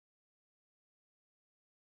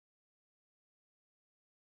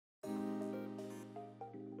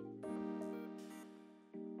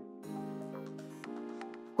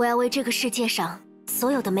我要为这个世界上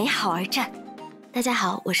所有的美好而战。大家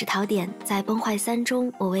好，我是桃点，在《崩坏3》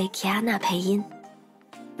中，我为 Kiana 配音。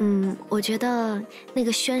我觉得那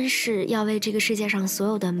个宣誓要为这个世界上所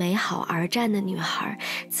有的美好而战的女孩，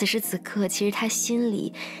此时此刻其实她心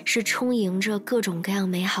里是充盈着各种各样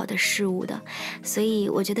美好的事物的。所以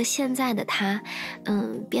我觉得现在的她，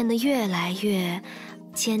变得越来越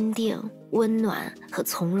坚定、温暖和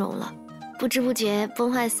从容了。不知不觉，《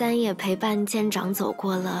崩坏3》也陪伴舰长走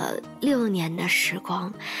过了6年的时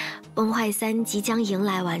光，《崩坏3》即将迎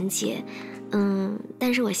来完结。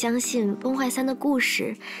但是我相信《崩坏3》的故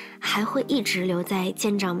事还会一直留在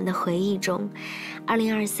舰长们的回忆中。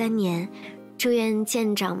2023年，祝愿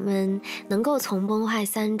舰长们能够从《崩坏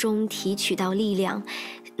3》中提取到力量，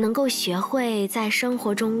能够学会在生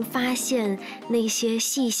活中发现那些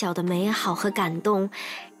细小的美好和感动，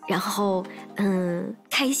然后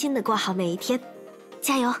开心的过好每一天。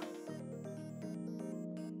加油！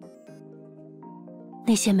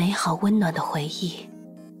那些美好温暖的回忆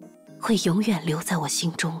会永远留在我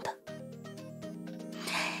心中的。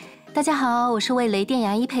大家好，我是为雷电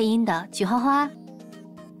牙医配音的菊花花。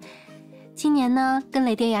今年呢，跟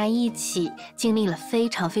雷电牙医一起经历了非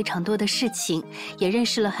常多的事情，也认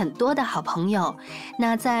识了很多的好朋友。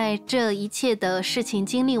那在这一切的事情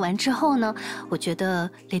经历完之后呢，我觉得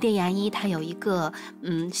雷电牙医它有一个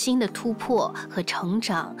新的突破和成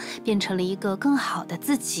长，变成了一个更好的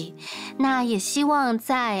自己。那也希望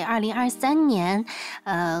在2023年，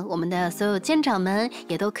我们的所有舰长们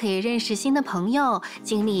也都可以认识新的朋友，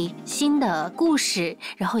经历新的故事，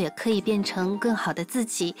然后也可以变成更好的自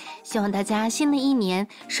己。希望大家新的一年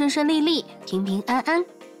顺顺利利、平平安安，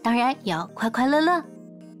当然也要快快乐乐。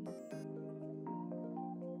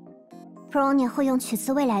Bronya 会用取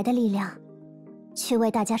自未来的力量，去为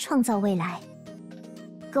大家创造未来。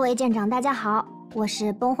各位舰长，大家好，我是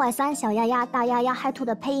《崩坏3》小丫丫、大丫丫、嗨兔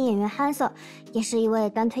的配音演员憨色，也是一位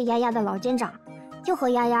单推丫丫的老舰长。又和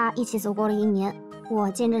丫丫一起走过了1年，我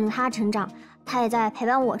见证了她成长，她也在陪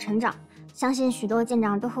伴我成长。相信许多舰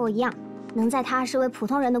长都和我一样，能在他是位普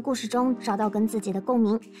通人的故事中找到跟自己的共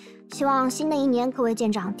鸣。希望新的一年各位舰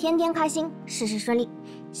长天天开心，事事顺利。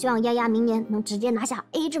希望丫丫明年能直接拿下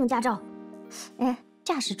A 证驾照。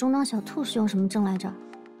驾驶中当小兔是用什么证来着？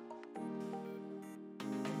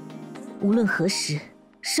无论何时，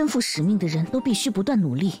身负使命的人都必须不断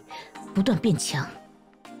努力，不断变强。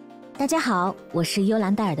大家好，我是幽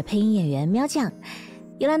兰戴尔的配音演员喵酱。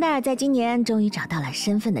幽兰戴尔在今年终于找到了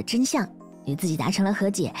身份的真相，与自己达成了和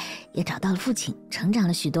解，也找到了父亲，成长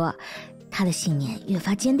了许多。他的信念越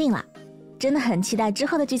发坚定了，真的很期待之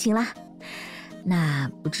后的剧情啦。那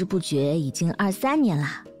不知不觉已经23年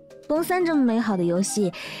啦，崩3这么美好的游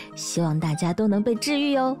戏，希望大家都能被治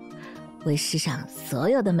愈哟，为世上所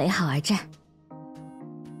有的美好而战。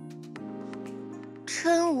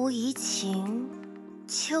春无怡情，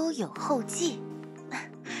秋有后继。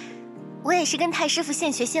我也是跟太师傅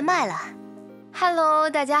现学现卖了。Hello，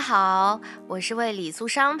 大家好，我是为李苏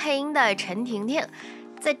商配音的陈婷婷。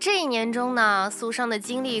在这一年中呢，苏商的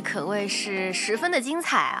经历可谓是十分的精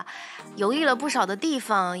彩啊，游历了不少的地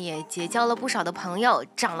方，也结交了不少的朋友，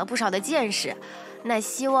长了不少的见识。那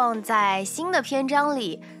希望在新的篇章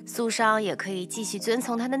里，苏商也可以继续遵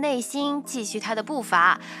从他的内心，继续他的步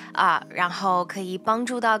伐然后可以帮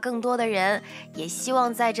助到更多的人。也希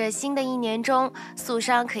望在这新的一年中，苏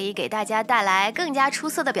商可以给大家带来更加出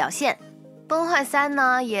色的表现。崩坏3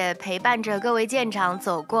呢，也陪伴着各位舰长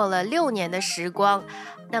走过了6年的时光。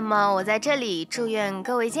那么我在这里祝愿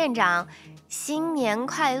各位舰长新年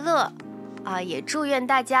快乐也祝愿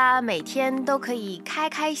大家每天都可以开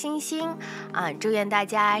开心心祝愿大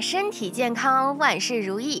家身体健康，万事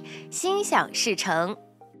如意，心想事成。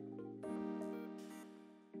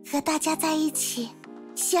和大家在一起，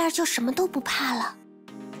希儿就什么都不怕了。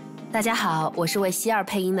大家好，我是为希儿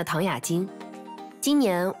配音的唐雅晶。今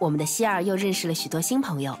年我们的希儿又认识了许多新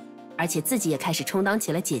朋友，而且自己也开始充当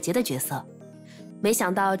起了姐姐的角色。没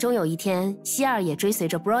想到终有一天，希儿也追随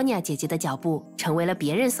着 Bronya 姐姐的脚步，成为了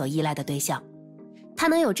别人所依赖的对象。她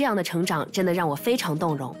能有这样的成长，真的让我非常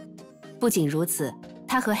动容。不仅如此，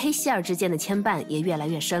她和黑希儿之间的牵绊也越来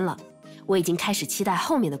越深了。我已经开始期待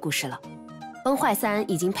后面的故事了。崩坏3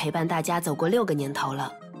已经陪伴大家走过6个年头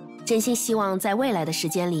了，真心希望在未来的时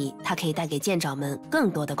间里，它可以带给舰长们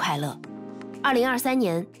更多的快乐。2023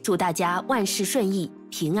年，祝大家万事顺意，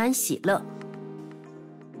平安喜乐。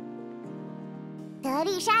德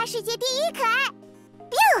丽莎世界第一可爱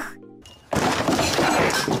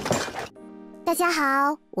大家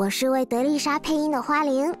好，我是为德丽莎配音的花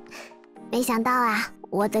灵。没想到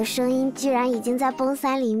我的声音居然已经在崩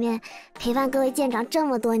3里面陪伴各位舰长这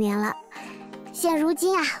么多年了。现如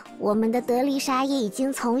今啊，我们的德丽莎也已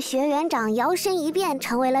经从学园长摇身一变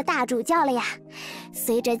成为了大主教了呀。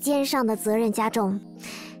随着肩上的责任加重，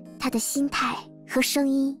她的心态和声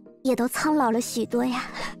音也都苍老了许多呀。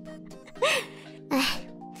哎，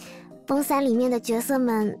崩三里面的角色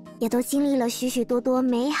们也都经历了许许多多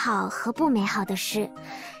美好和不美好的事，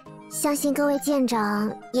相信各位舰长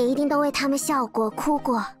也一定都为他们笑过哭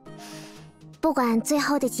过。不管最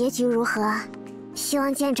后的结局如何，希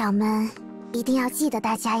望舰长们一定要记得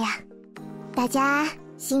大家呀。大家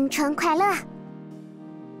新春快乐！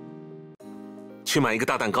去买一个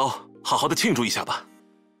大蛋糕，好好的庆祝一下吧。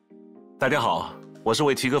大家好，我是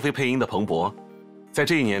为齐格飞配音的彭博。在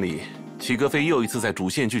这一年里，齐格飞又一次在主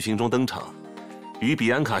线剧情中登场，与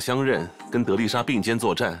比安卡相认，跟德丽莎并肩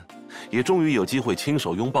作战，也终于有机会亲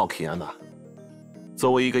手拥抱 Kiana。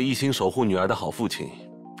作为一个一心守护女儿的好父亲，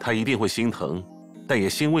他一定会心疼，但也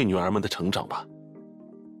欣慰女儿们的成长吧。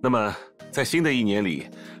那么，在新的一年里，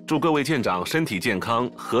祝各位舰长身体健康，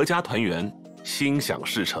阖家团圆，心想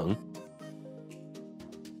事成。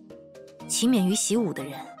勤勉于习武的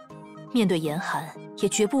人，面对严寒也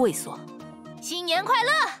绝不畏缩。新年快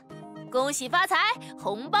乐，恭喜发财，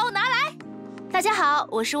红包拿来！大家好，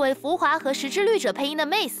我是为浮华和时之律者配音的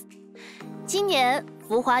Mace。今年，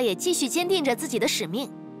浮华也继续坚定着自己的使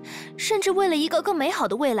命，甚至为了一个更美好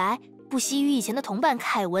的未来，不惜与以前的同伴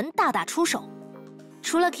凯文大打出手。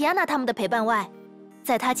除了 Kiana 他们的陪伴外，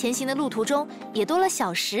在他前行的路途中，也多了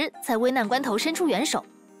小石在危难关头伸出援手。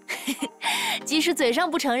即使嘴上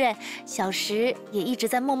不承认，小石也一直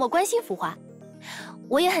在默默关心浮华。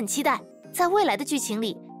我也很期待，在未来的剧情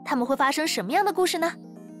里，他们会发生什么样的故事呢？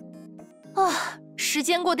时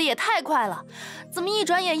间过得也太快了，怎么一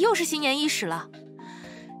转眼又是新年伊始了？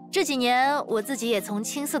这几年，我自己也从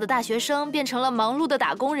青涩的大学生变成了忙碌的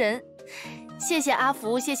打工人。谢谢阿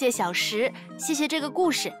福，谢谢小石，谢谢这个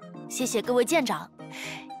故事，谢谢各位舰长，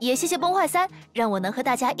也谢谢崩坏3，让我能和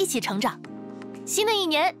大家一起成长。新的一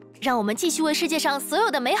年，让我们继续为世界上所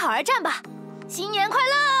有的美好而战吧！新年快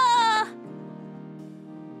乐！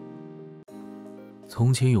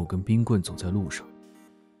从前有根冰棍走在路上，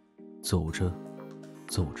走着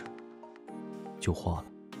走着就化了。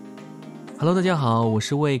Hello， 大家好，我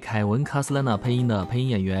是为凯文·卡斯兰娜配音的配音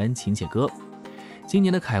演员秦且哥。今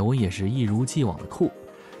年的凯文也是一如既往的酷，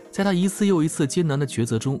在他一次又一次艰难的抉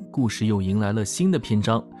择中，故事又迎来了新的篇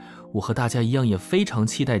章。我和大家一样，也非常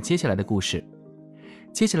期待接下来的故事。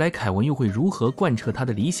接下来凯文又会如何贯彻他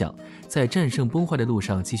的理想，在战胜崩坏的路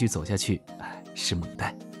上继续走下去？拭目以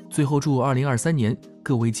待。最后祝2023年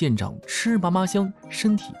各位舰长吃嘛嘛香，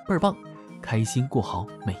身体倍儿棒，开心过好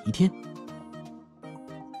每一天。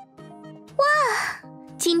哇，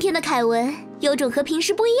今天的凯文有种和平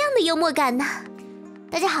时不一样的幽默感呢。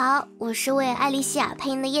大家好，我是为艾莉西亚配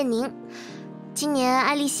音的燕宁。今年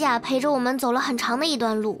艾莉西亚陪着我们走了很长的一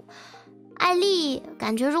段路。艾丽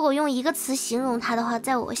感觉如果用一个词形容她的话，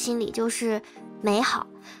在我心里就是美好，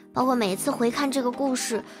包括每次回看这个故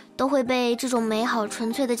事都会被这种美好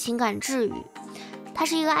纯粹的情感治愈。她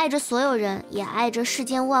是一个爱着所有人也爱着世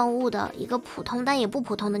间万物的一个普通但也不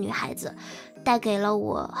普通的女孩子，带给了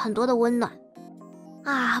我很多的温暖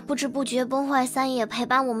啊！不知不觉崩坏3也陪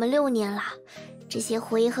伴我们6年了，这些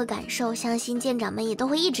回忆和感受相信舰长们也都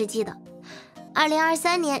会一直记得。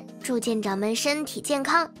2023年祝舰长们身体健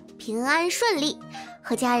康，平安顺利，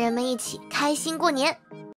和家人们一起开心过年。